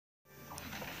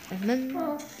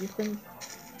أهلا بكم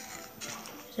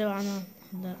معنا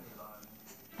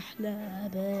أحلى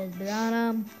بيت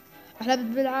بالعالم. أحلى بيت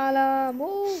بالعالم.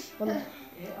 أوه والله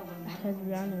أحلى بيت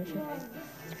بالعالم يا شباب.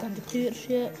 كان كتير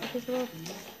أشياء يا شباب.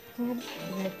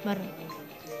 بنتمرن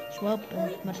شباب،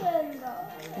 بنتمرن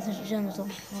بس جانا صح.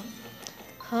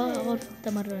 ها غرفة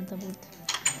تمرن تبود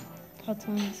تحط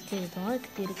هون كتير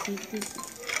كتير كتير كتير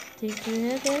كتير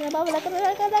كتير كتير بابا لك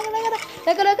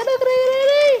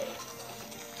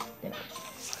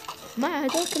ما هذا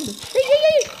كله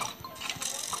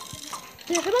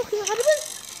يا شباب كيف حربا كيف حربا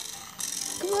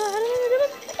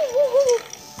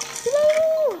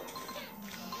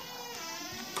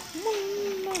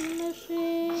منا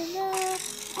مشينا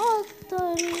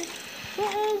عالطريق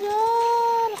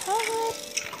وحجار حجر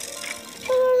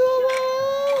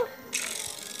ومرة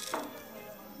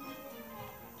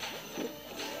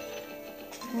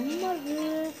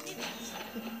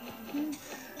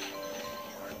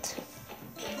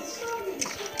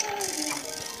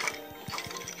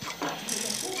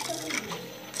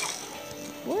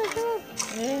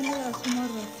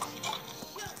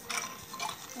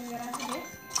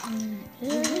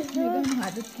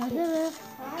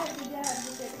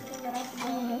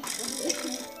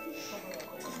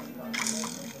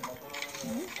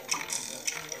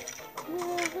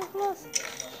خلاص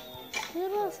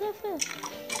يلا سيفه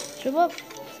شباب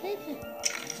سيفه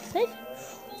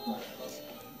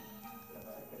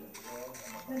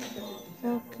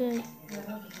اوكي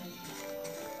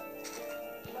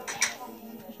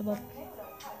شباب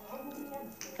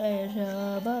يا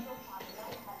شباب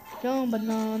اليوم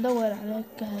بدنا ندور على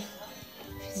كهف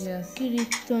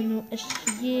سكريتون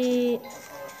واشياء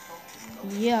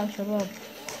يا شباب.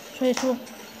 شوي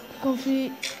يكون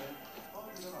في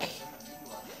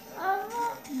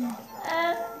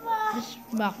مش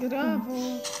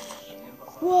معقول.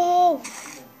 واو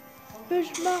مش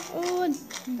معقول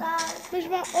مش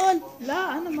معقول.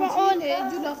 لا انا مش ما معقول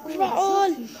مش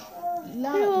معقول. لا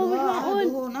مش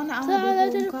معقول. انا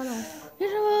يا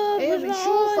شباب مش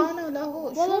شوف معقول انا له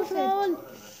والله مش معقول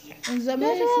من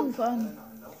زمان شوف انا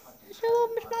يا شباب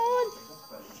مش معقول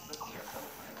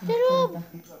يا شباب.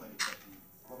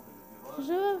 يا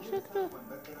شباب شكله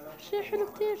شيء حلو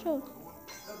كتير شباب.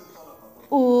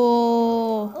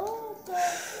 اوه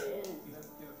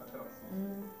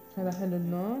هذا حلو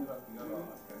اللون.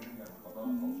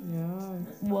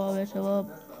 واو يا شباب.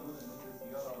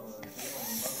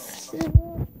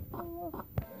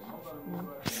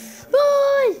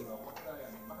 باي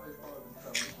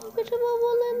يا شباب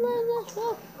والله الله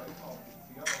شباب.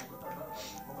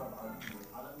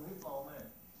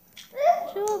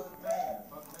 شباب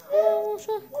يا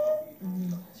شباب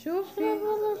شوفي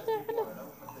والله شيء حلو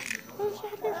والله شيء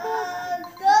حلو يا شباب.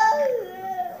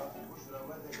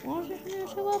 والله شيء حلو يا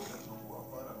شباب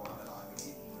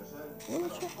والله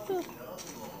شيء حلو.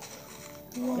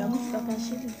 يا مصطفى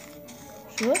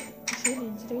شو شيلي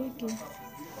زريكي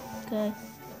اوكي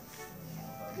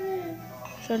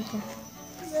شلته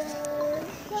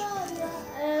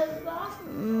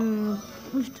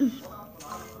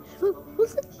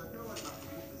وصل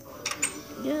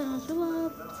يا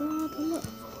شباب صلاة الله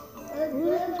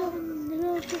يا شباب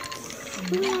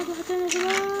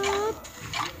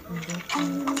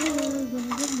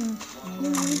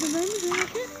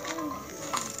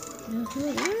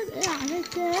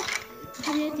عليك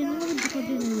حياتي ما بدي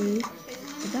أقدر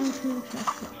دعم شوي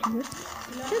حلو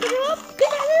شباب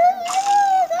كل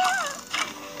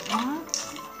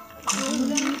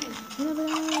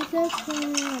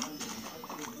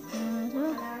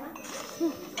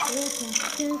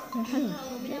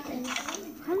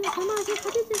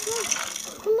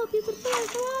والله في برتقال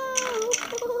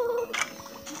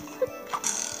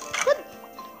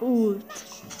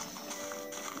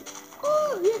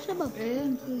يا شباب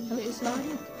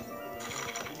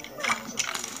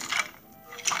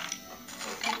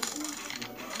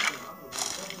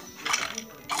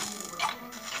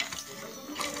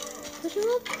يا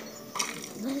شباب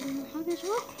لازم حاجة يا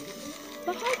شباب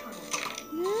واحد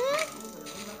اثنين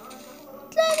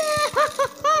ثلاثة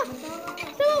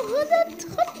شباب غدت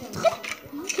خد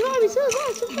شباب عم يسوي صح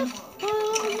شفت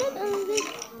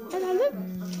هذا على الباب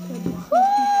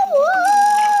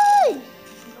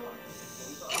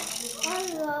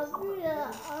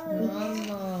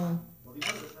والله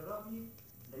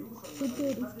كنت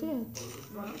رفتات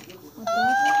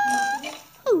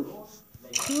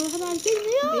هذا عم يسوي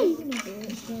ياي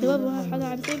شباب هذا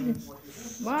عم يسوي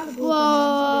بعرف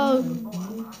واو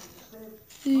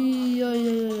يا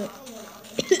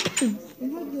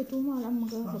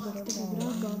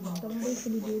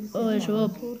اوه يا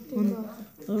شباب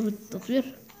غرفة التطوير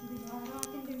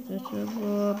يا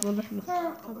شباب والله حلو.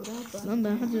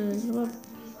 لما حد يا شباب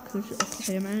كل شيء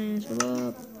أسلحة معايا يا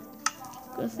شباب،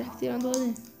 كل أسلحة كتير عند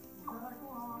هذي.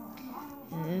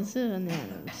 نسيغن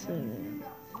يعني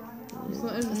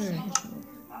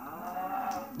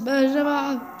بقى يا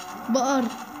جماعة بقر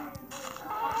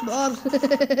بقر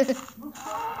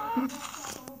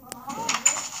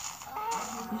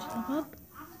يا شباب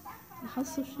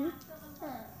نحصل شيء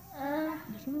يا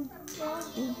شباب.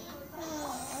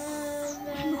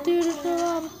 احنا نطير يا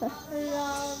شباب.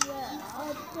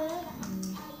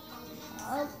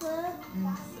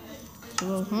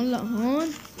 شباب هون لا هون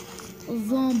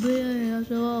الزومبي يا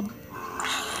شباب.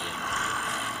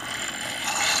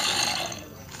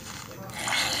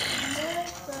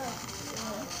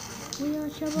 ويا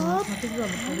شباب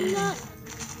هلا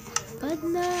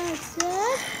بدنا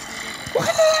سيف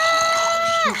وخدنا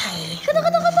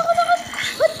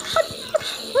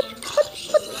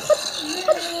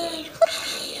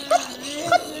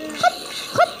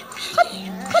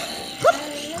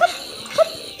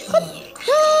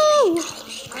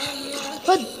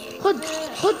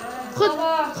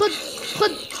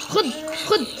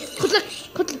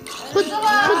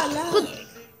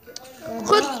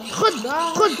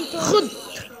خد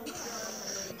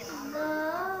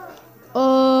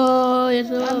اوه يا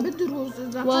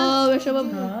شباب. واو يا شباب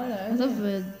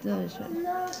لا يا شباب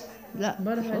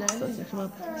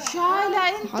شاي لا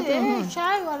انت ايه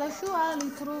شاي ولا شو على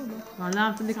الكروبة؟ لا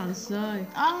عم تدك على الشاي.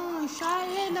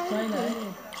 شاي ايه لا شاي انت لا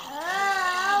ايه؟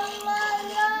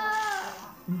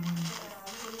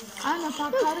 انا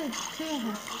فكرت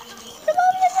فيها.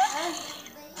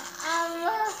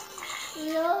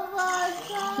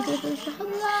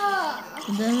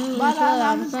 لا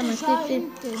صار كتير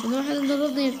واحد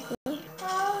ضربني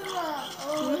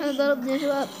واحد ضربني يا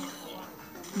شباب.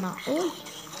 معقول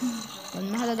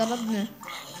ما حدا ضربنا.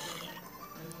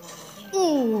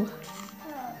 اوه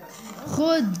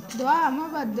خد دعاء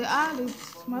ما بدي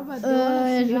أعرف ما بدي ولا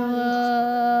يا شيء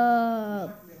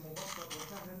شباب.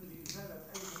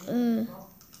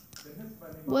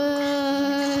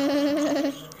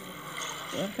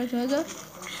 وحش هذا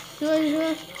شو يا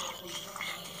شباب.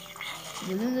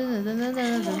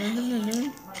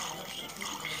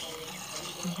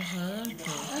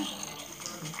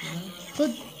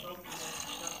 خد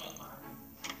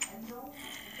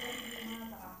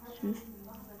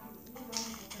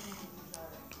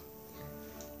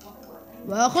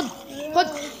خد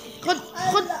خد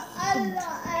خد خد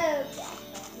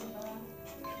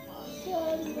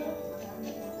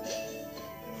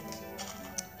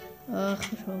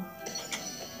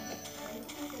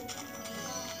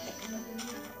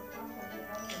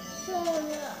شو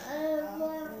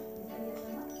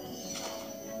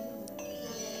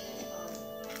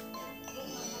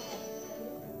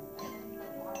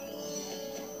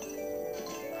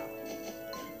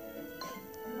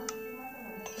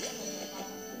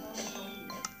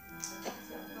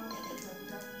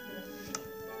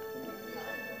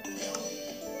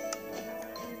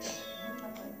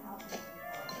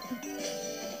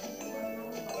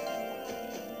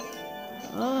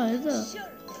هذا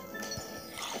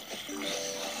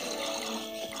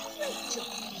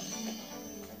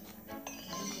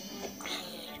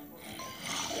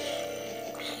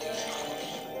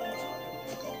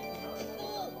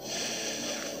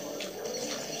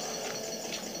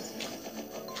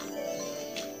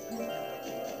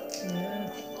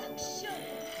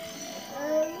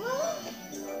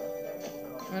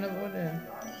انا بقول ايه؟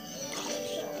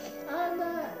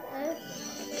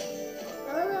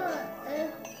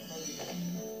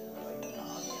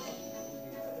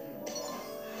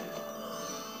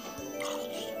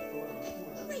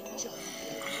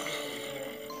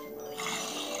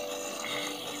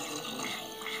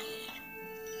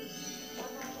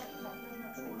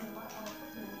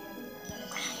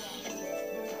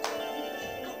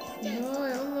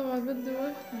 يا الله ما بدي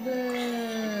وحدة.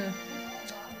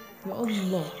 يا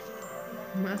الله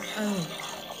ما اسأله.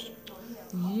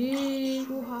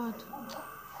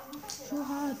 شو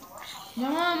هاد يا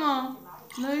ماما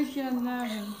ليش يا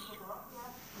اللعبة؟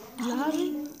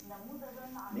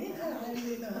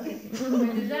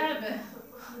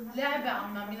 لعبة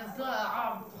عم ينزلوها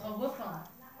عم تخوفهم.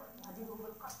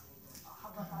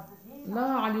 لا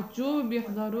على اليوتيوب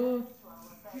بيحضروه.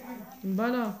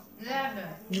 بلا لعبة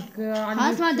لك على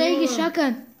خلاص ما دقيقة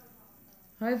الشكن.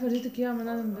 هاي فرجيتك اياها من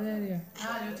انا امبارح.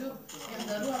 على اليوتيوب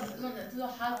يحضروها بتقولون اقتلوا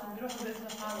حالكم بيروحوا بيقتلوا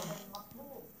حالهم.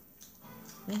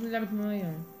 ممكن لعبة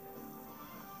مايا.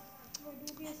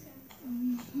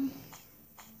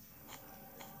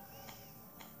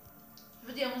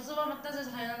 بدي يا مصطفى ما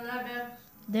تنزل هاي اللعبة.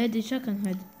 دادي شكن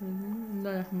هذا.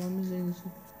 لا يا حمام مش زي نسو.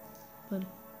 بلا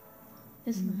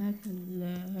اسمها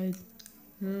هيك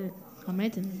هيدي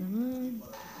رميتها من زمان.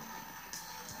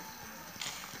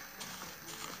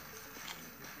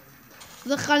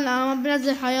 دخلنا ما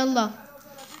بنزل حيالله.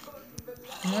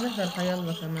 ما نحضر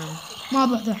حيالله كمان. ما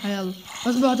بحضر حيالله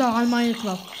بس بحضر على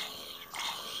الماينكرافت.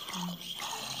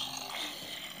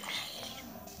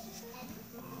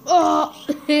 اوه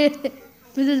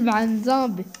بتذبح عن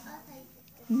زومبي.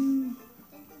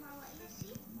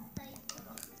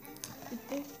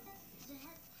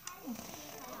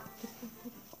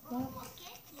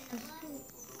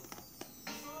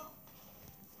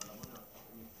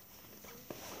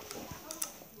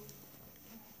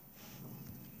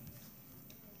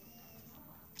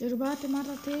 ربعت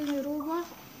مرة تاني روبا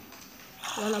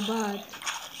ولا بعد؟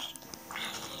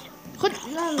 خد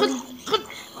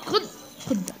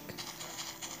خدك.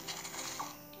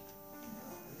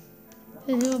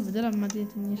 هي هو بضرب مدينة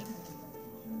النيشان.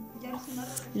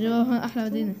 جوا أحلى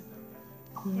مدينة.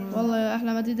 والله يا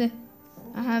أحلى مدينة.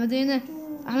 أحلى مدينة.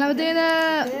 أحلى مدينة.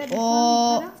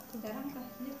 أوه.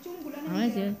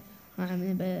 عملت إيه؟ عملت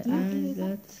بيت.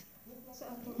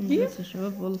 بيت يا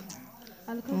شباب والله.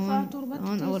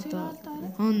 هون أول طابق.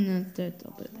 هون تالت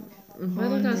طابق.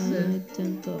 هون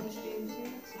تالت طابق.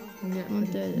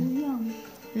 هون تالت.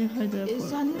 هي هيدا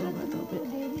رابع طابق.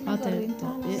 هاد تالت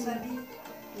طابق.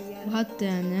 وهاد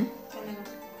تاني.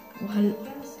 وهل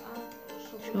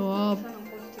شباب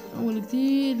أول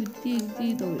كتير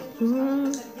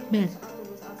طويل. بين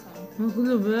ما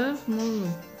كله بيت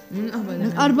والله. من أهبل.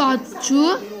 من 4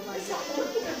 شو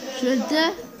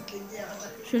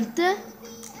شلته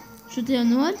يا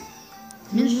نور.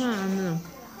 من عمله.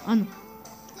 أنا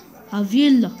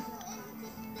هافيلا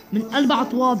من 4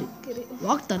 طوابق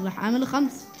وأكتر. رح أعمل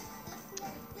 5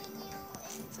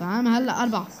 فعامل هلا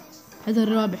 4. هذا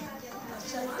الرابع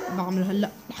بعمل هلا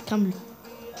رح كمله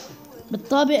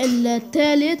بالطابق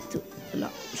الثالث. لا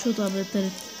شو طابق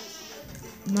الثالث؟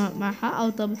 مع حق أو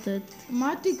طابق الثالث؟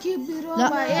 ما تكب روبا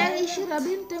لا. يعني اشرب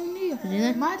انت منيح.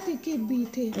 خلينا. ما تكب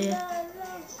بيتي ايه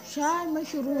شاي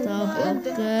مشروب. طب انت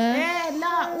اوكي. ايه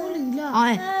لا قولي لا.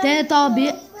 ايه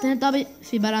تاني طابق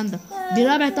في براندا.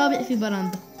 برابع طابق في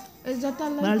براندا. اذا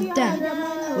طلعتي برندتين. حاجة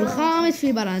منه والخامس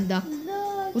في براندا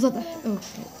وسطح.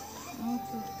 اوكي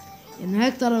يعني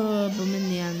هيك طلبوا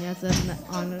مني يعني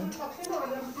انا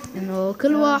انه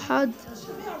كل واحد.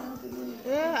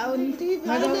 ايه او انتي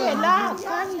هيدي لا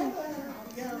خلي.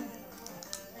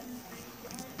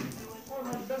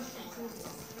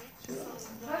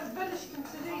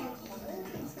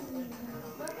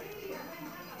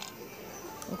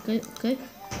 اوكي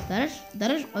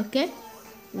درج اوكي.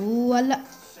 وهلا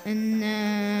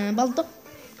ان بلطة.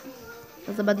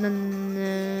 اذا بدنا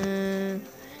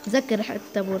نذكر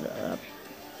حتى الرابح.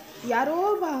 يا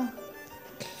روبا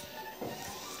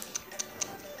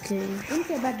اوكي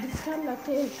انت بدك تطلع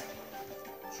ايش؟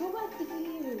 شو بدك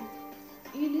ايه؟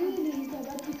 قوليلي انت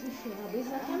بدك تشرب.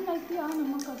 اذا طلعتي انا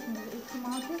ما قسم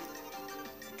سمعتي؟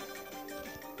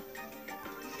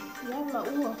 يلا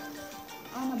قوة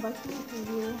انا بشوف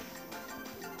اليوم.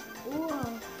 قوة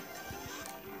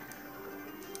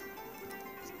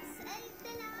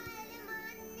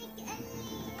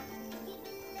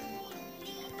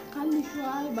خلي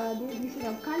شوي بعدين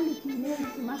نشرب. خلي كمية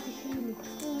انت ما تشيلي.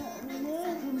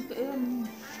 انت ايه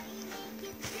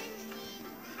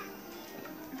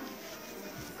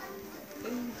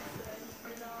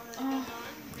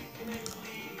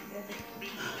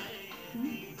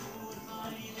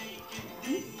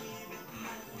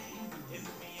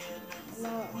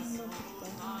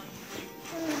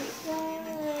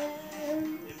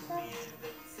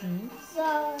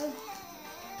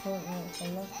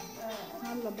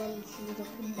هلا بلش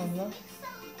خلاص.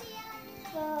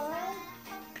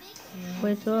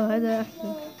 كويس. هذا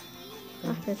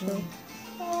احلى شو.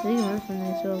 زي ما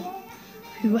عرفنا شو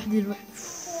في وحدة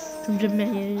شو مجمع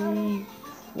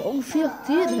واو فيها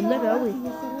كتير هاللعبة قوي.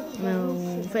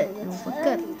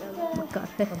 مفكر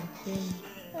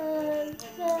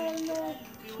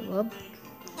شباب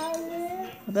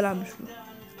بلعب شو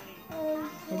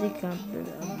هذيك كانت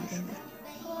بلعب شو.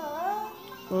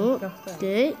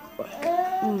 اوكي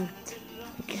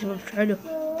شباب شو حلو.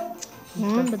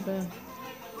 هون بدي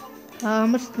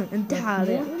مش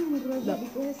انتحاري. لا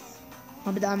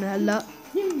ما بدي اعمل هلا.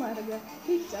 يو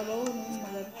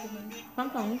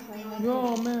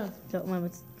مات. لا ما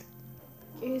بس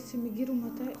ايه سمجيرو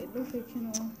متى لو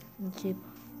فيكنا نجيب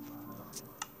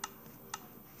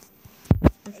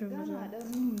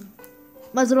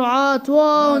مزروعات.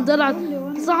 واو طلعت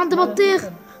صار عندي بطيخ.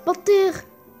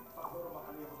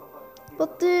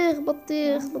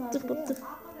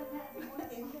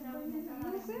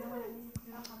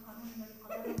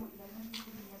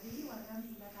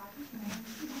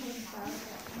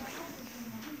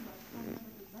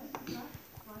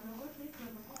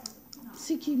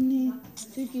 تيجي منين؟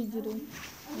 تيجي جري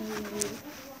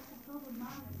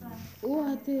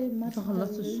وهات ما انت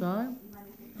خلصت تخلي. الشاي؟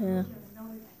 ايه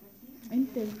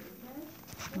انت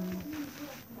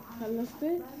خلصت؟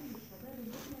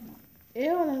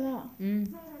 ايه ولا لا؟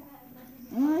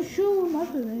 ما شو ما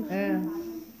فهمت. ايه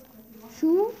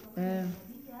شو؟ ايه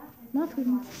ما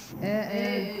فهمت.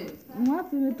 ايه ما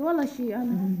فهمت ولا شيء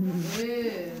انا.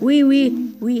 وي وي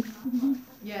وي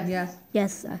يس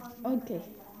يس اوكي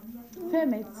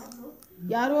فهمت.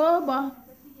 يا روبا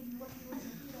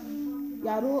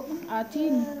يا رو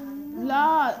اعطيني.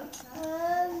 لا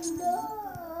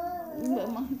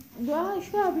دعاء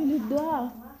شابي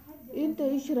للدعاء. انت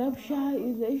اشرب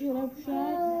شاي. اذا اشرب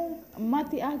شاي ما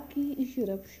تأكي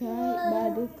اشرب شاي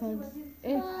بعد كذا.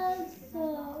 ايه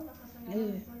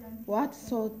ايه وات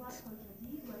صوت.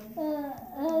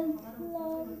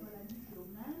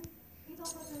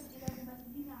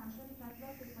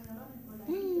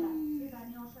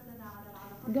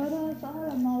 جرس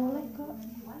على ما ولك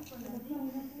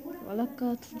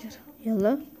ولك تفجر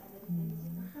يلا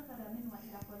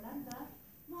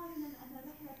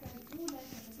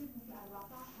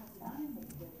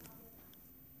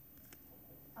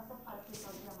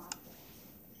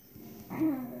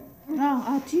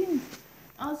اعطيني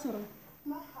اسرع.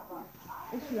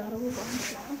 ايش يا روبا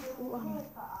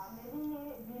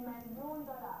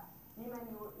لمن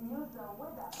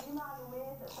يزود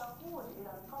بمعلومات تقود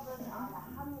الى القبض على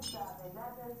حمزه بن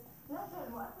لادن. نشر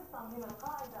مؤسس تنظيم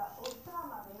القاعده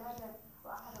اسامه بن لادن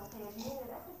واحد القياديين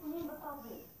الاساسيين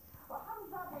بالتنظيم.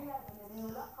 وحمزه بن لادن الذي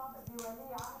يلقب بولي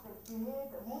عهد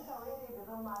الجهاد متوالي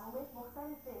بضم معلومات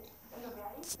مختلفه انه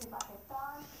بيعيش في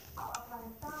باكستان او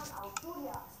افغانستان او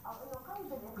سوريا او انه قيد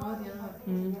الاقامه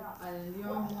في العراق.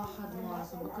 اليوم 1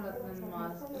 مارس وبكره 2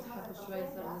 مارس، اضحكوا شوي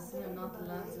صار السنه ناطر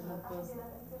لانزل هالبوست.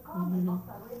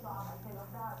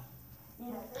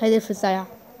 هيدي في الساعة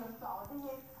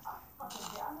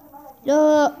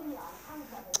لا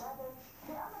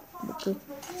بكي.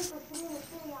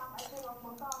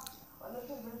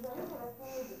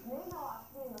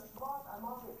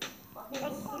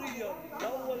 حصريا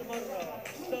لأول مرة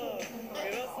ستار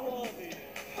فراس ماضي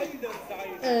حيدر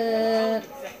سعيد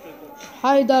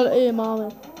حيدر ايه مامي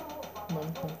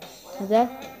هذا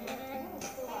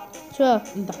شو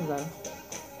انت حزين.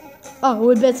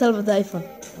 والبيت سلبة ايفون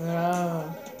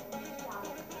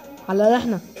على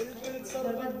احنا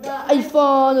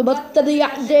ايفون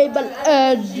وبطارية جايبة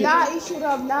الاج. لا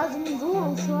اشرب لازم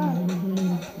نروح شوي.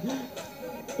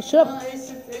 اشرب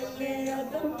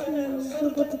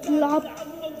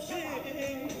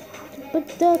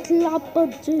بدها تلعب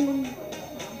ببجي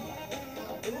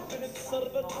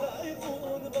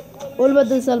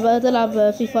والبدل بدها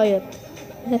تلعب في فاير.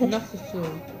 نفس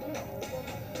الشيء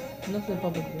نفس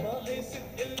البابجي.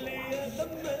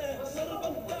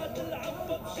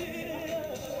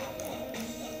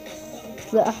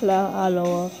 لا احلى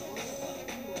على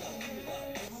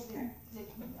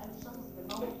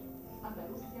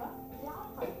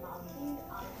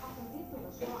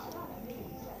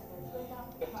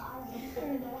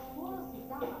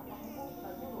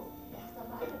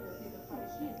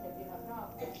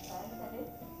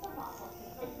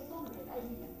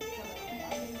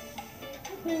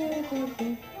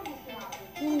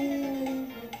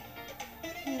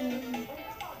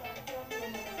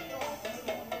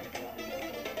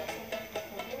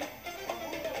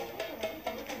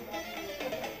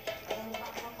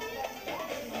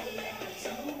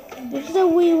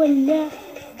بسوي ولا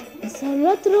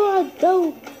صار تروح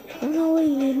الضو انا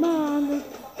واللي معنا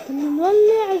كنا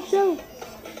نولع الجو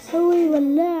سوي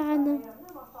ولاعنا.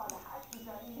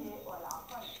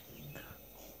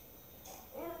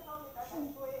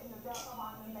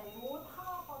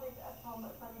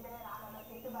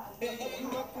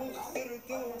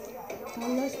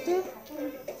 خلصت؟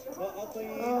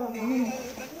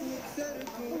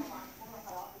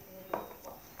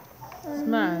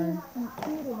 اسمعي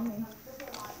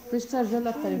فيش شارجر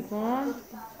للتليفون؟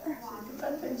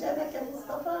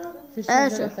 فيش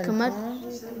شارجر كمان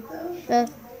للتليفون؟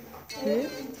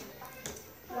 كيف؟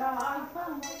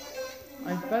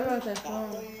 ايباد ولا تليفون؟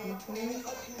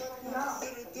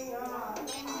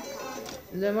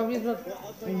 لا ما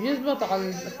بيزبط على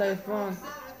التليفون.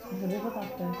 مش بيزبط على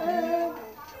التليفون.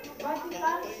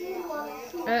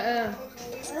 ايه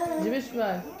جيبي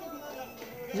شوي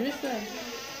جيبي شوي.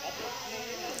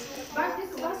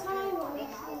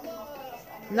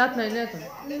 لا اثنيناتهم.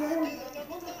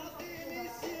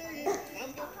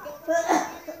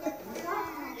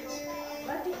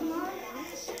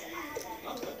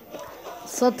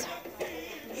 سطح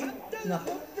لا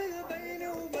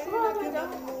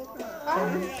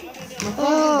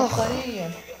بطارية.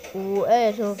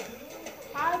 وايه شوف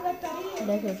هذا الطريق.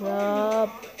 ليك يا شباب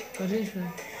فريش.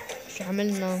 شو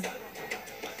عملنا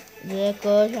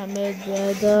ليكو شو عملت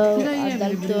بهذا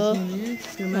وعدلته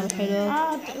كان حلو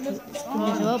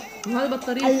يا شباب. وهذا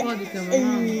بطارية فاضي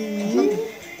كمان.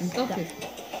 انطفت.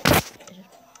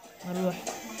 نروح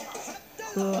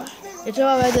يا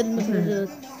شباب. هذا المسجد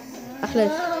احلى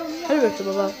حلوة يا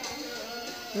شباب.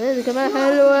 هذه كمان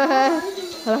حلوة.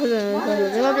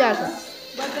 زي ما بيعرفوا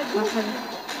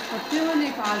حطيه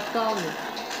هونيك على الطاولة.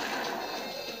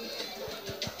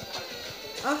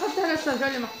 حط هلا الشرجال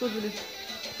اللي محطوط بلي.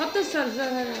 حط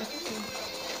الشرجال هلا.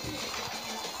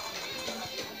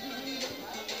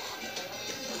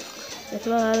 يا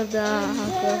شباب هذا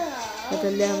هذا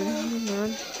اللي من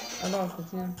هون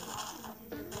 64.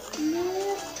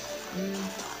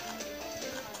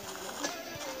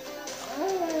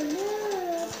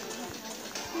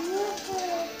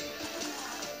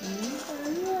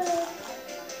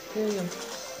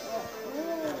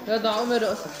 هذا عمر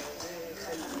رقصة.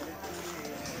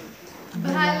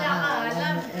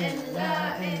 بهالعالم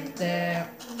إلا أنت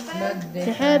بدي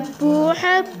تحبوا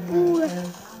حبوا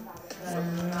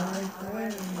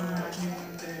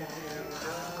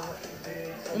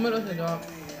عمر رقصة دعاء.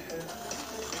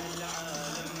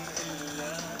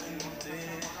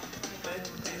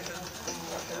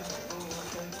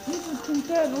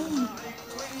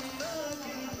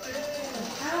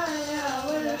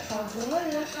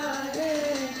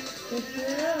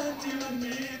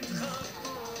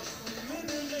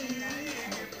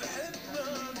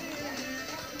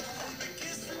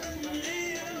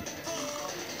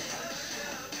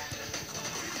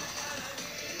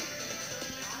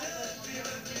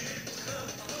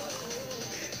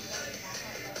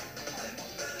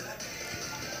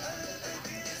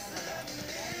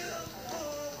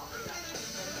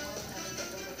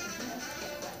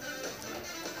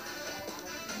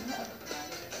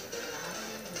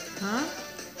 ها؟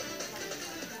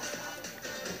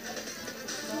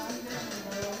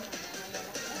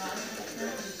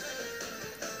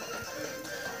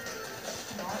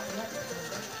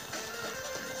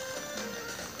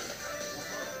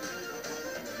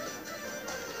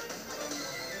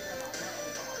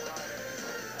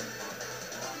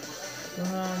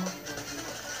 تمام.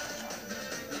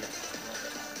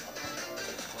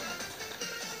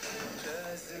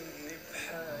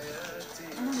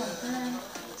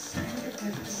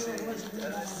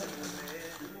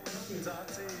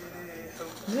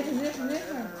 زيح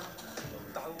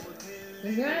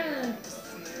رجعنا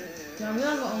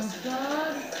نعملها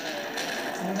بأمطار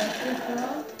مركزة.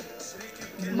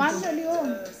 ماذا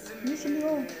اليوم؟ مش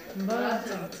اليوم. امبارح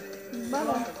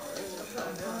بابا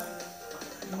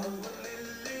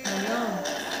اليوم.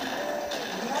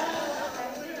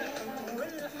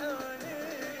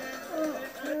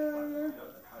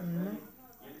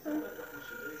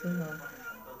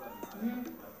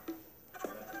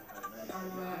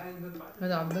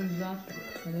 هذا عباس جعفر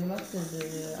هذا يمثل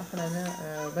أحلى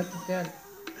بس الثالث.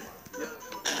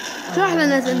 شو احلى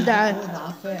ناس انت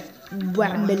ضعفاء.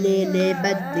 واعمل اللي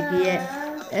بدك اياه.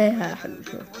 ايه حلو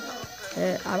شوف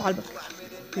على قلبك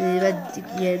اللي بدك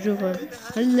اياه. شوف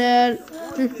هلا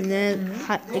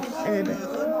حقك انا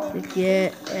بدك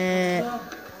اياه.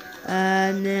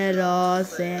 انا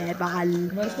راسي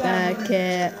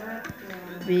بعلبك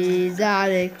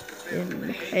بزعلك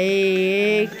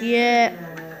امحيك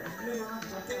يا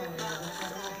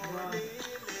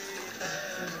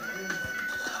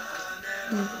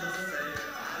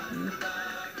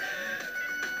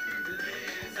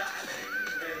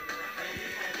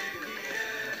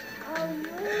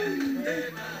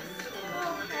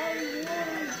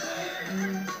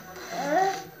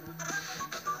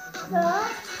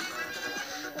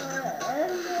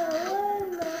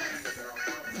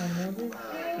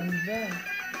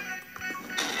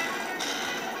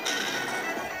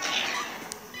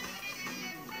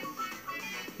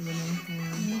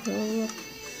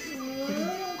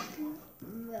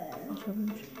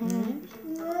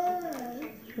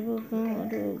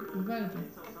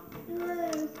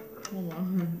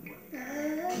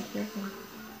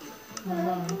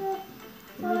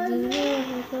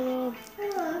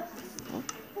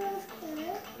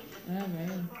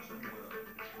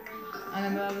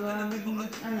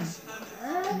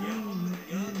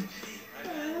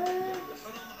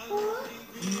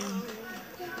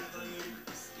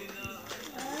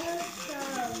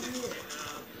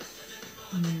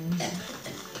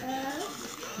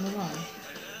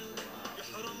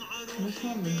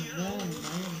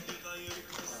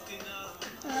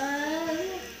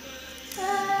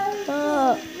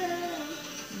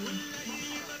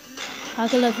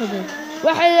هكذا تفضل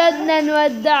وحدنا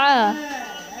نودعه.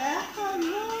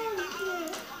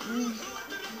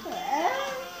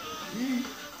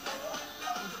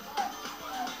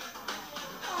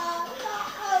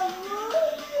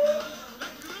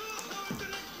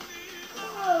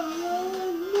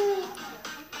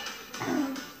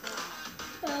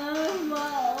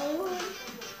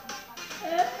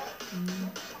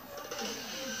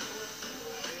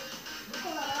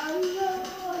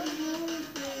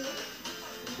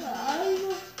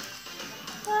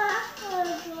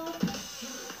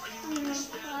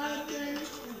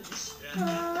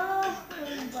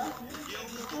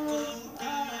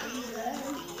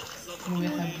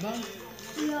 بحبها.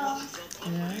 لا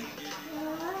ليه؟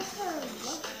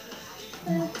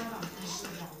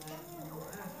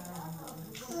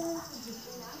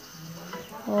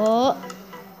 اوه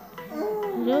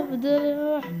شوف بدي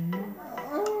يروح.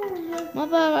 ما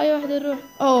بعرف اي واحد يروح.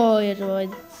 اوه يا جواد.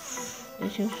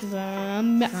 شوف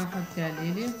عم راحت يا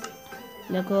ليلي.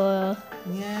 لكو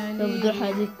يا لو بدي اروح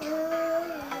ليلي.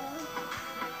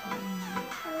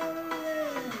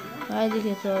 هاديك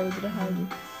يا شباب بدي اروح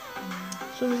هاديك.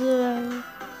 شوف بسرعة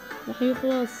رح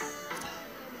يخلص.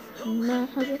 ما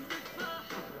حدا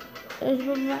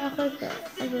اشرب معي خشب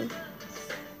اشرب.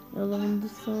 يلا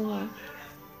بندس معه.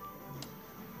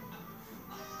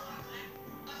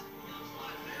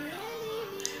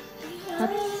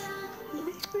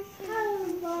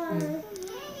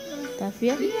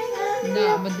 تعرفيها؟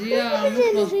 لا بدي اياها مش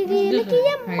دغري.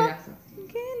 هاي احسن.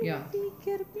 يلا.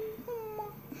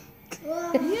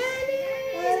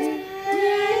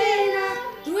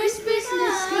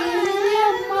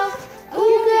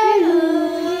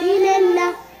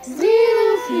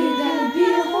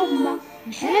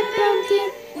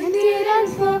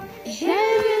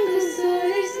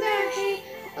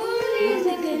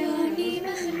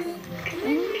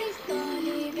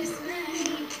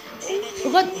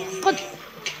 خد خد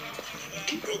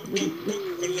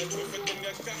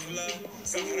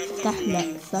كحلة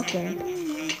سكر.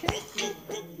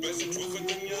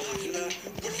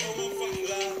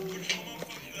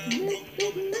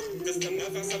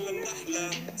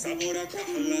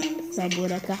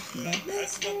 صبورة كحلة.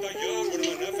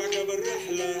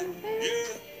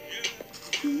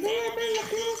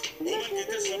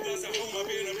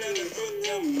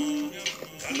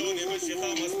 خلوني مشي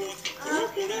خامس موت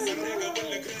وناس الريقة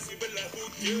بالكراسي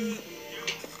باللاهوت.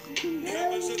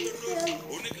 نحب نشد الروح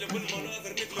ونقلب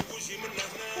المناظر نقلب وجهي من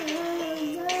هنا.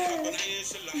 نحب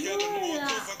نعيش الأحياء بالموت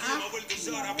نوفى كيما ولد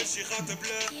الجارع باش يخاطب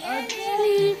لا.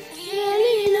 يا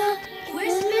ليلى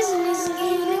واسبس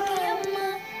مسكينك يما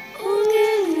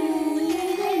وقالوا لي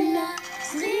ليلى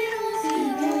صغير وفي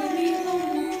قلبي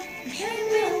غمة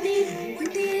نحب نضيف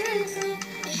وندير الخير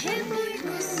نحبك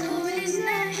بالصول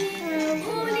جناحي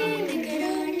قولي لك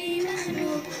راني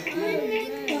مخلوق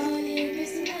منك طالب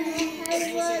اسمعي.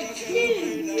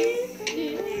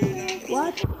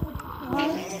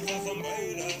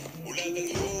 ولاد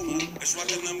اليوم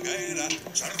اشواقنا مقايلة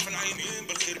شرف العينين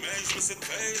بالخير ما يجلس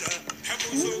تفايلة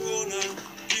حبوا يسوقونا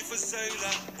كيف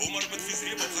السيلة ومربط في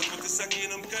زريبة وخطوة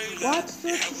السكينة مكيلة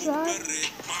يحبوا تبري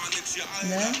ما عندكش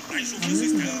عايلة عيشوا في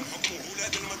سيستم حكموا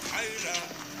ولاد المتحيلة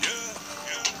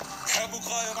حبوك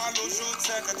غايب على الوجود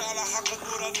ساكت على حقك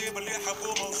وراضي باللي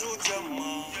حبوه موجود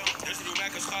يما تجري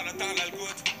ماكش خالط على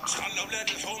الكوت شخل اولاد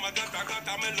الحومه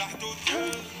قطع عمل حدود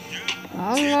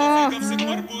نفسك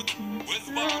مربوط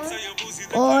وذبع مسيب وزيد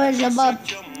اوه يا شباب.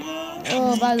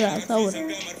 اوه بعد اصور.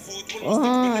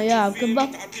 اوه يا كبا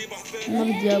ما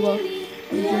بدي يابا.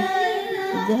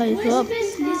 بدي هاي شباب.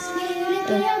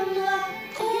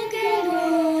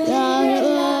 يا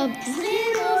شباب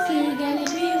صغير وفي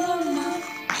قلبي غمة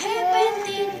نحب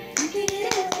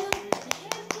ندير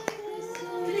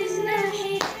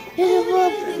يا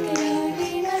شباب.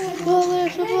 والله يا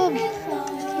شباب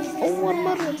أول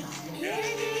مرة.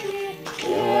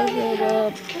 يا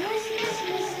شباب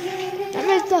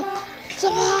عملتها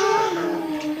صباح.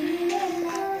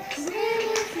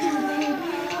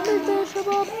 عملتها يا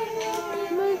شباب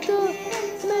عملتها.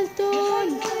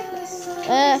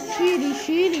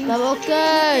 شيلي طب اوكي.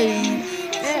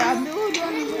 ايه عم بيقولوا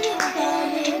انا يا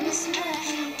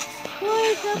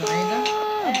شباب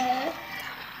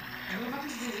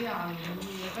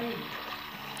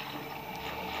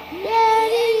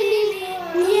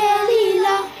يا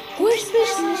ليلى وش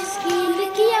بش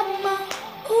مسكينك يما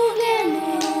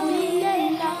وقالوا لي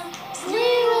ليلى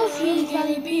صغير وفي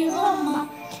قلبي غمة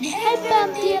نحب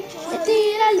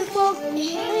نطير لفوق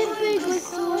نحب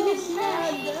يقصون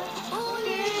جناحي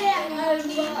قولي يا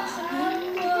قلبي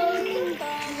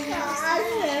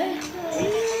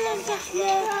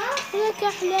لك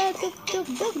أحلى تك تك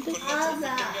تك تك.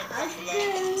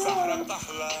 سهرة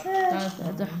تحلى تحلى.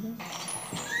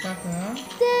 تحلى.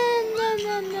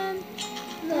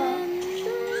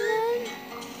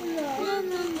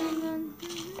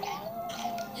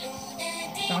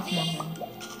 تعرف معها.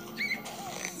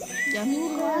 يا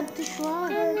نور قعدت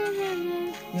شوي.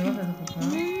 يا واحدة تفكها.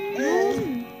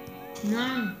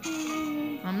 نعم.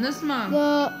 عم نسمع.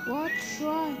 لا وقعدت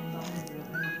شوي.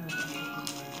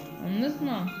 عم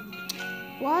نسمع.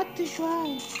 وقعدت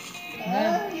شوي.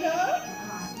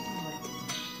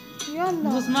 يلا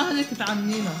بس ما هذيك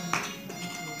تعملينا.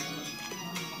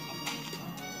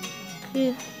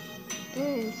 كيف؟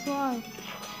 ايه شوي.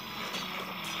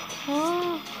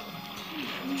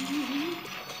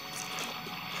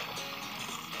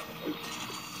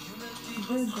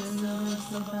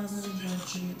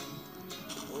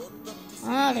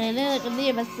 غنية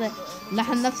غنية بس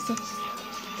لحن نفسه.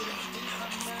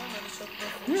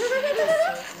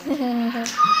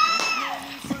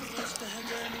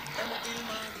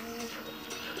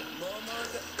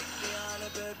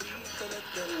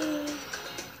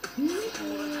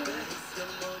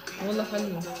 والله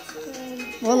حلو.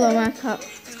 والله معك حق.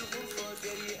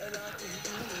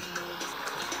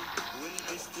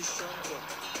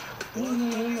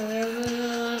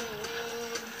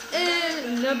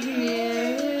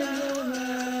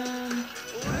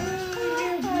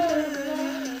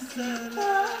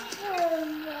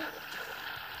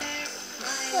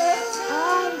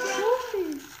 شوفي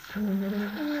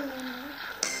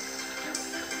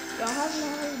يا هلا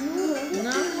نورة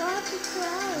نعم. وقتك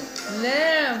تعال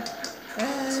ليه؟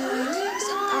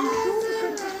 عم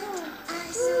شوفك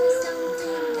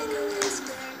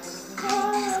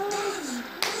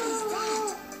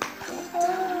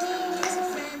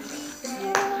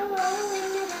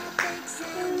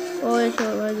اوه شو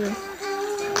بعدين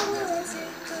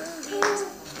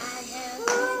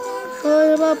اوه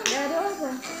يا باب يا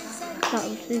روبا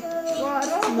صعب شي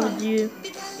وروبا موديو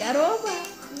يا روبا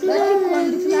بدي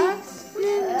كوندي فلاكس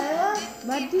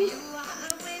بدي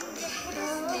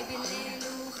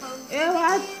ايه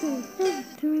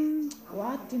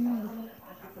وعدتي نور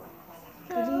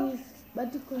بليز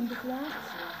بدي كوندي فلاكس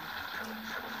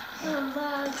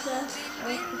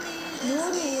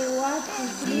نوري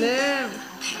وعدتي ليه؟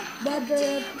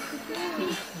 بدي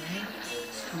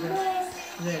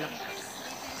ليه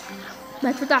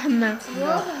لا؟ بتفتح حمام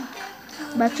روبا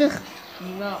بتشخ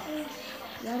لا.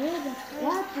 يا روبا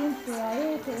وعدتي انت يا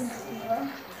ريت انت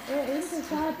ايه انت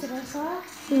شاطرة صح؟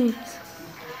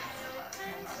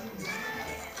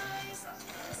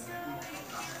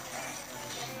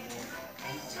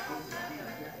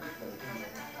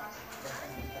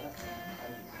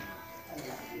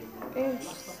 ايه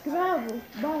برافو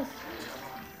بس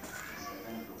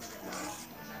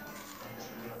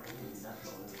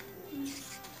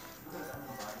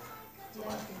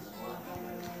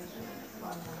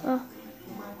اه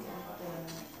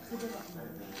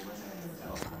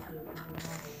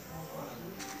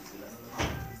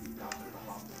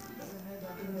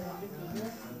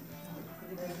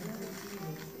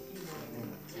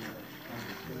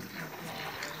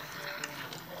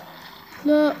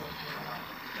لا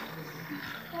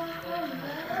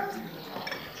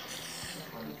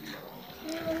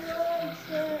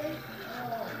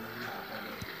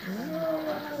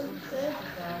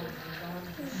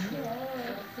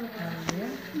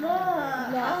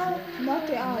لا ما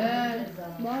تعال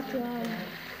ما تعال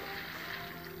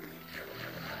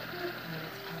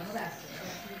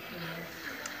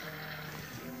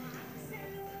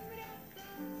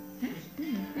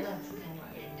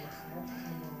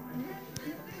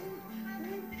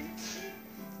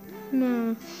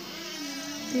ما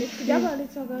جبل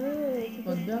صغير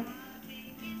قدام.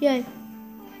 ياي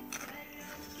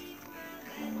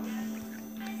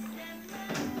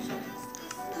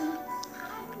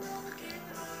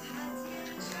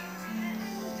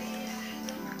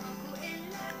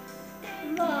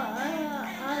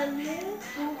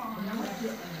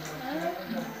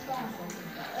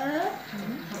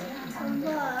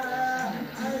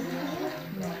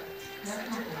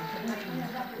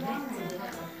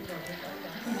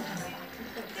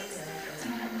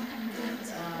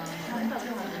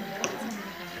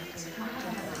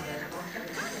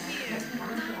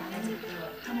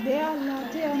دي اللي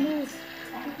عطيها نور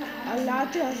اللي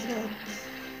عطيها صوت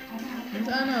مش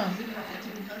انا.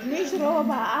 مش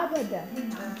روبا ابدا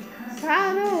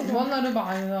تعال روبا والله ربع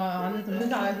عن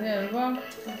تبدأ على زي ربع.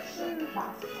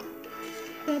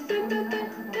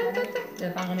 يا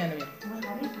تعال غني انا بيه.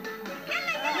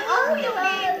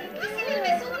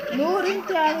 نور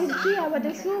انت عملتيها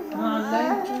بدي اشوفها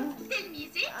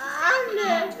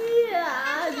عاملة فيها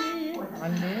عادي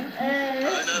علي.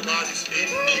 انا بعد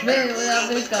سنين بين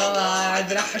ويعطيك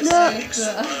قواعد رح تشوف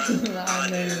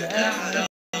عن الأحلام.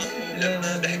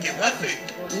 لما بحكي بوفي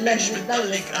ليش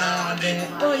بتضلك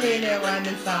قاعدة؟ قولي لي وين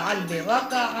الفعل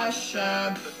بواقع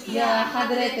الشام؟ يا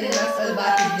حضرة المسؤول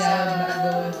بعد الجواب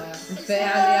مقبول.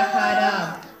 الفاعل يا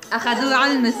حرام أخذوه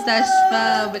على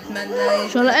المستشفى وبتمنى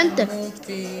شو هلا انت؟ يموت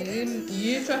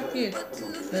فيه. شو حكيت؟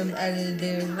 من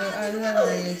قلبي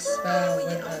وقلبي يشفى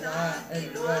والأدعاء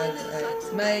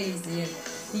الوالد ما يزيد.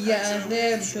 يا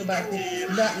غريب شو بقتي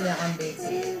بقلي عم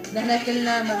بيتي. نحنا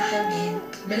كلنا ملتمين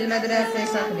بالمدرسة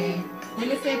شاطرين.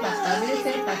 باللي سيبقى باللي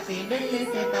سيبقى باللي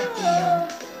سيبقى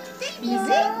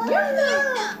يلا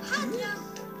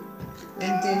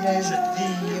انت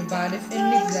جدية بعرف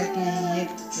انك ذكية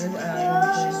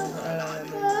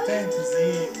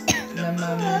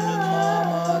لما من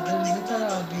ماما ضد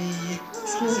ترابية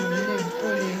شو اللي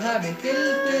بتقوليها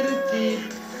بكل ترتيب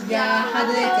يا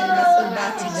حضرة المسؤول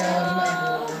بعطي جواب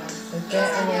مقبول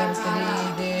الفائدة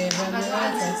الفريدة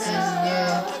بمرة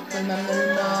أساسية كل ما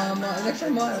من ماما لك شو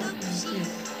ما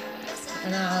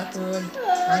أنا عطول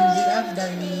عندي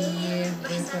الأفضلية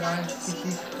بسرعة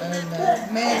كتير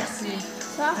ميرسي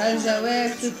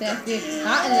هالجواب شو بتحكي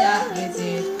عقلي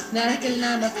عقلتي نحن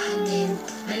كلنا مفهومين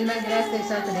بالمدرسة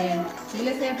شاطرين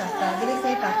بلسي بحكي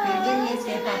بلسي بحكي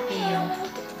بلسي بحكي يا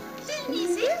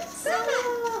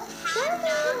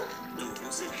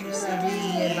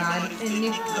ربية بعرف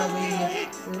إنك قوية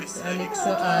بسألك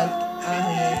سؤال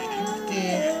أهلك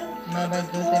كتير ما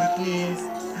بده تركيز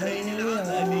بيني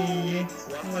وبينك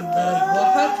والضرب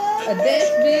واحد قديش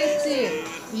بيصير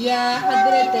يا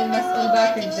حضرة المسؤول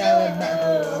باكل جواب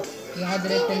مقبول يا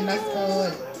حضرة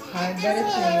المسؤول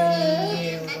حضرت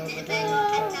لي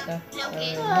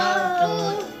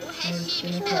معقول مش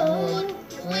مقبول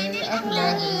وين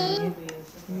الأخلاقية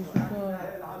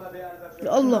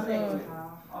يا الله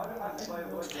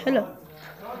حلو.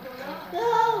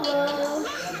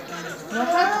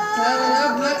 وحتى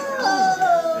الأب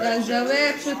مسؤول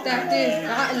الجواب شو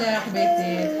التعتير عقل يا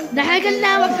حبيبتي نحن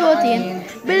كلنا مبسوطين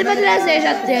بالمدرسة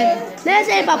شاطرين ليش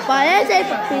يا بابا ليش يا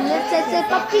بابي ليش يا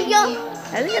بابي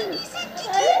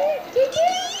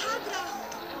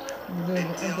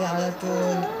انت على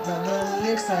طول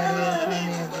بقول صريح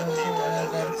اني بروح على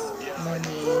درس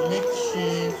ماني لك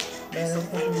شي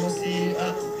بروح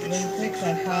الموسيقى بنفك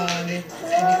فرحانة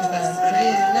هيك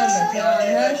بسرير لما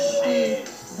كان هالشي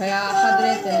يا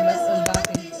حضرة المسؤول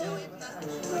بعطي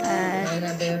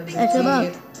أنا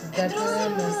بكتير درس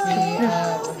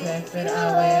الموسيقى وثلاث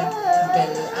فرقاوين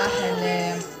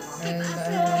بالأحلام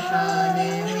الفرحانة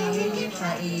هي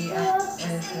حقيقة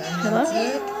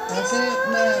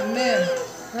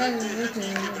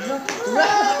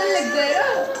راح احطلك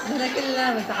دايرة نحن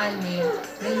كلنا متعلمين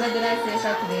بالمدرسة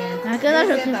شاطرين نحن كلنا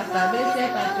شاطرين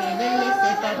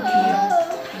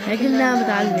نحن كلنا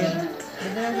متعلمين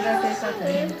بالمدرسة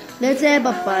شاطرين ليش يا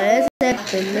بابا ليش يا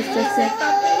بابي ليش يا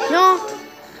نو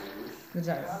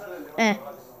رجع ايه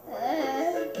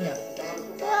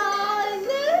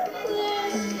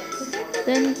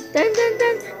تن تن تن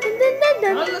تن تن تن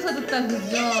تن على صوت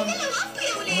التلفزيون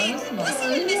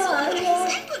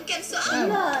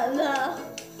ونسمع لا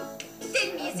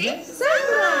تلميذي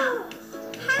سمع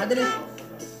حضرتك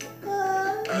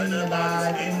أنا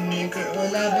بعد إنك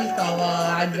أولى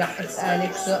بالقواعد رح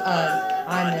أسألك سؤال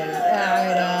عن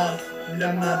الإعراب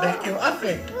لما بدك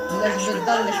وقفي ليش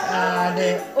بتضلك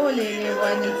قاعدة قولي لي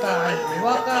وين الفاعل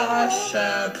وقع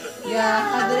الشاب يا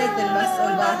حضرة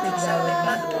المسؤول بعطيك جواب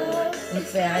مقبول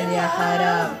الفاعل يا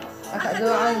حرام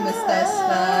أخذوه على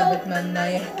المستشفى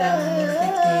بتمنى يهتم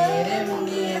كتير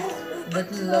منيح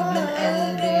بطلب من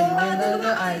قلبي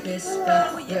بنضل عالكشفة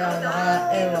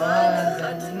بأوعائي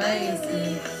وعالجد ما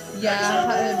يصير يا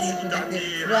حبيبي شو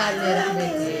تحكي وعلي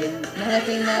رحبتي نحن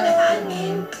كلنا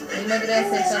مفهومين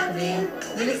المدرسة شاطرين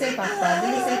بلسي بابا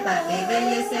بلسي بابي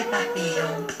بلسي بابي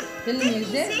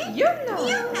تلميذة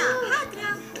يمنى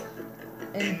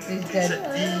انت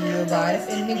جدية وبعرف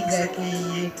انك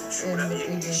ذكية انك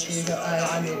اجيتي سؤال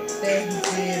عن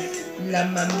التهذيب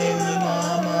لما من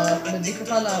ماما بدك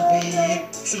طلبي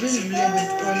رجلي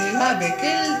بتقوليها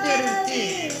بكل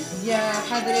ترتيب يا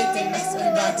حضرة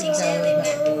المسؤول بعطيك جواب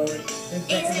مقبول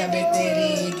إذا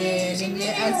بتريدي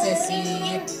جملة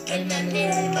أساسية لما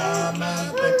من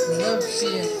ماما بتطلب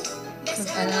شي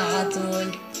أنا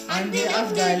عطول عندي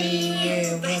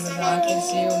أفضلية وبضع كل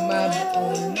شي وما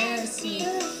بقول ميرسي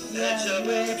يا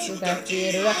جواب شو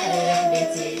تفكير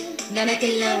رحبتي نحن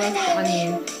كلنا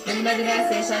متعلمين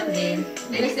بالمدرسة شاطرين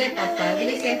بلسي بابا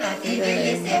بلسي بابي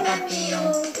بلسي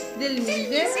بابي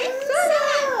تلميذة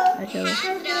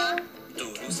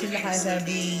كل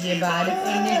حسابية بعرف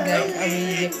إنك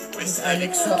قوية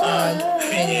بسألك سؤال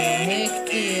حلوة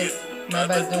كتير ما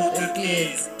بده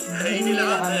تركيز هي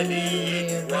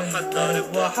العملية واحد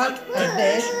ضرب واحد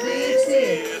قديش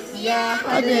بيصير يا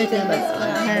حضرة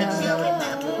المسؤول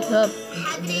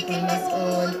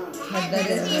المسؤول حضر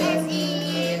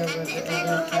الرياضية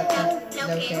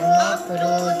لو كان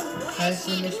مفروض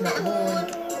هالشي مش مقبول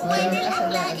وين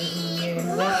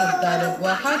الأخلاقية واحد ضرب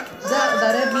واحد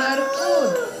ضرب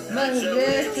مرفوض ما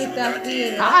هيك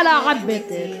تفكير على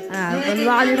عبيتك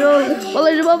والله على روح والله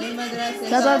يا بابا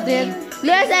شاطرتين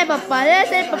ليش يا بابا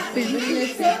ليش يا بابي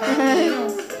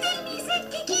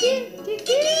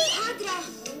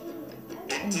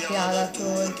انت على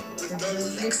طول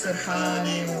بتضلك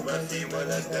سرحانة وبدي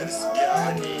بلا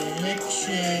سبحانة لك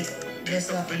شي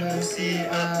بسرح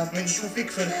موسيقى بنشوفك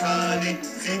فرحانة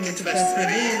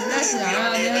وتكسرين لك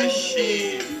العالم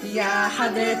شي يا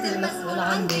حضرة المسؤول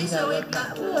عندي جواب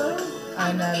مقبول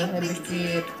أنا بحب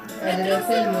كتير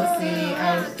أدرس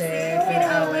الموسيقى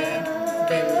وسافر أوام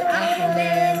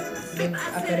بالأحلام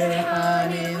ببقى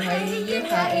فرحانة وهي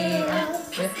الحقيقة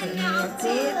بحلم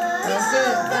كتير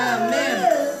وصرت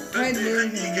تمام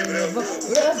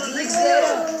ورقصتك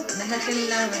زيرو نحن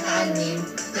كلنا متعلمين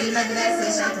بالمدرسة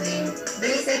شاطرين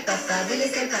بلسة بابا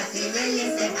بلسة بابي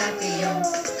بلسة بابي يوم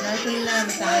نحن كلنا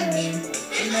متعلمين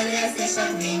بالمدرسة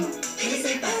شاطرين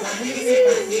بلسة بابا بلسة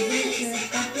بابي بلسة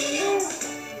بابي يوم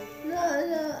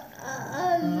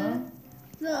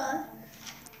لا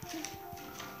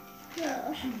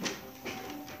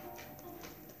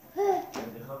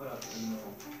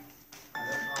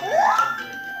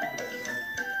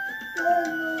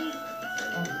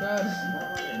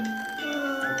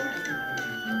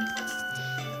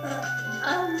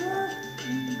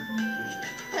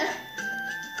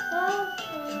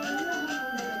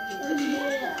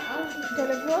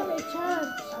تليفوني تشارج.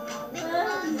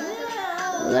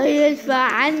 الله يرفع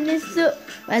عني السوء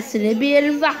بس اللي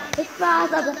بيرفع يرفع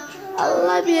صدى.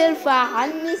 الله بيرفع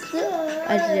عني السوء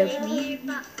أجرب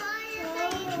اسمع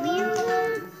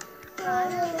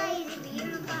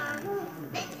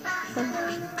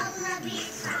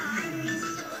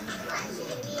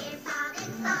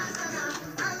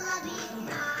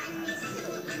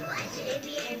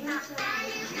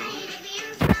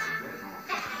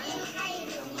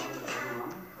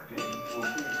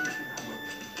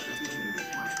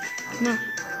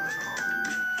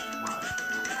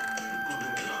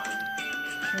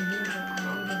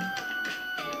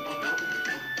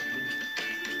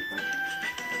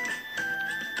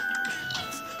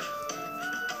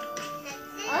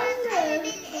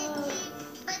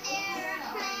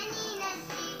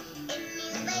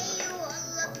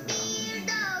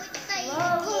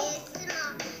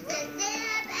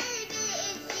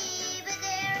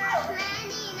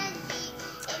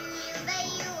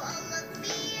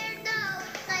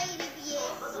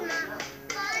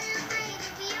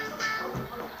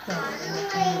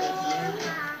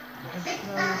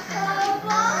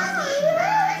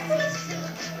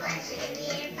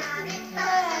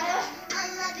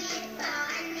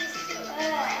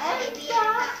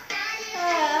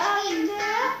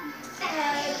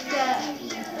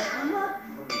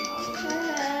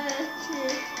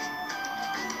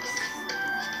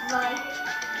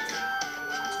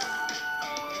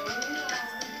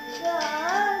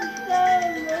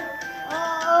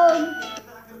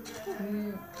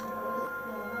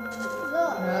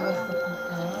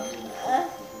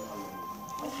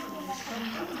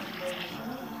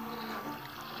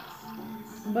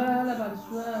بلا بعد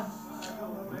شوي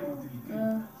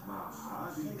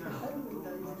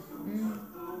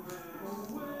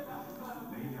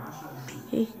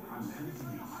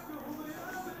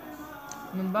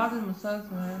من بعد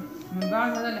المسلسل من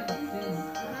بعد هذا اللي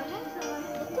حاطينه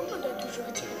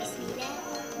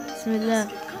بسم الله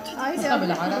تحطها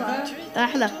بالعربي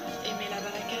أحلى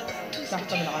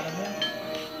تحطها بالعربي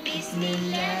بسم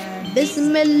الله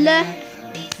بسم الله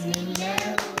بسم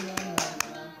الله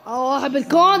أحب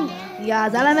الكون يا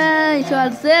زلمة شو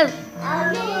هالسر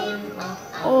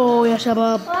أوه يا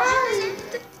شباب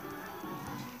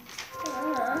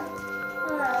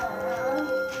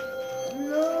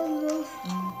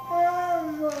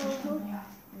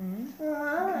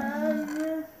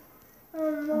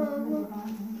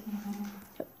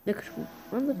لك شو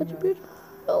عندك كبير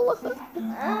الله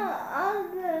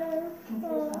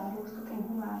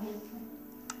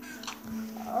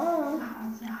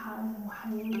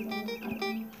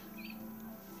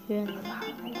فين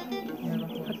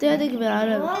حطي هذيك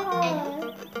بالعربي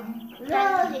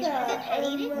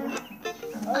طيب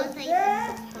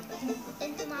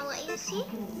انتوا معوقين شي؟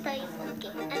 طيب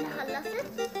اوكي انا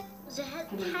خلصت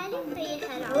وجهزت حالي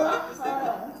ومريحة العوض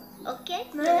اوكي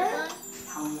باي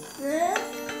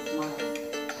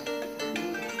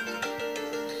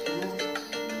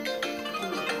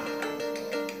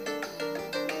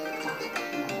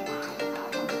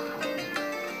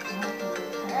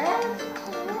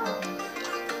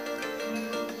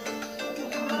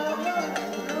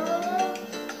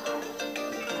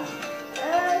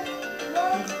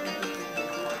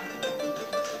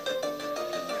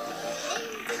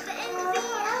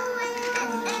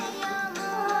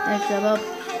يا شباب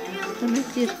كم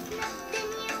كتير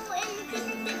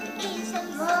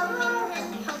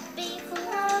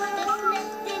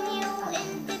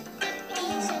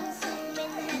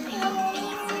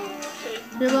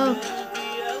شباب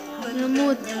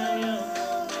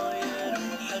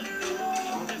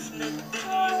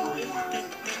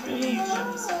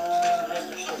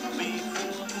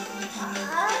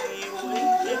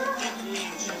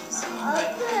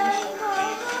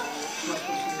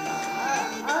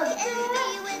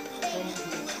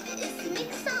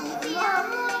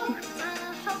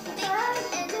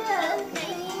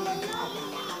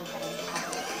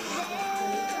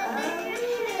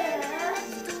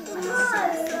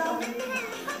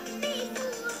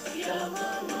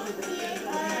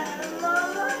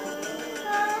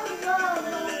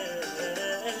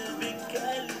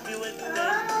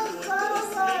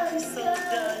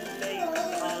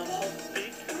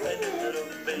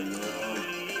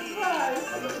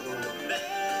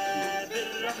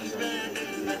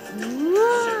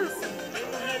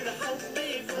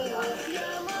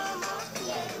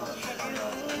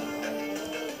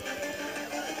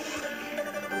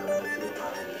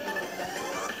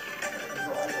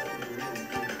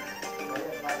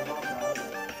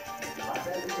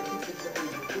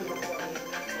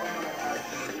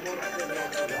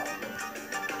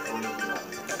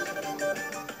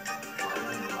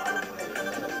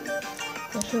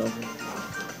شوف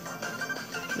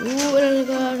وإلى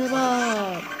اللقاء يا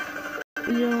شباب.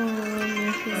 اليوم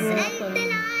يا شباب سألت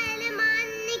العالم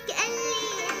عنك قال لي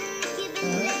انك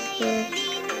بالليالي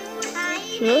نور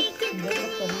عينيك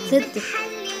ستة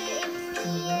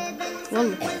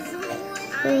والله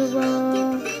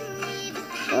شباب.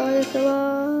 يا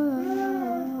شباب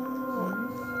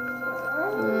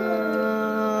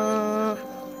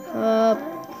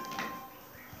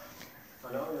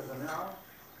فلو يا جماعة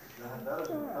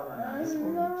لهالدرجة طبعا أنا بس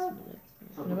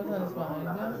هنسمع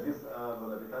لا حاجة. حدا بيسأل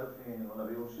ولا بيتلفن ولا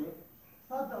بيقول شيء.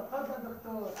 تفضل تفضل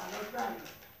دكتور، اهلا وسهلا.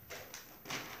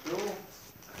 شو؟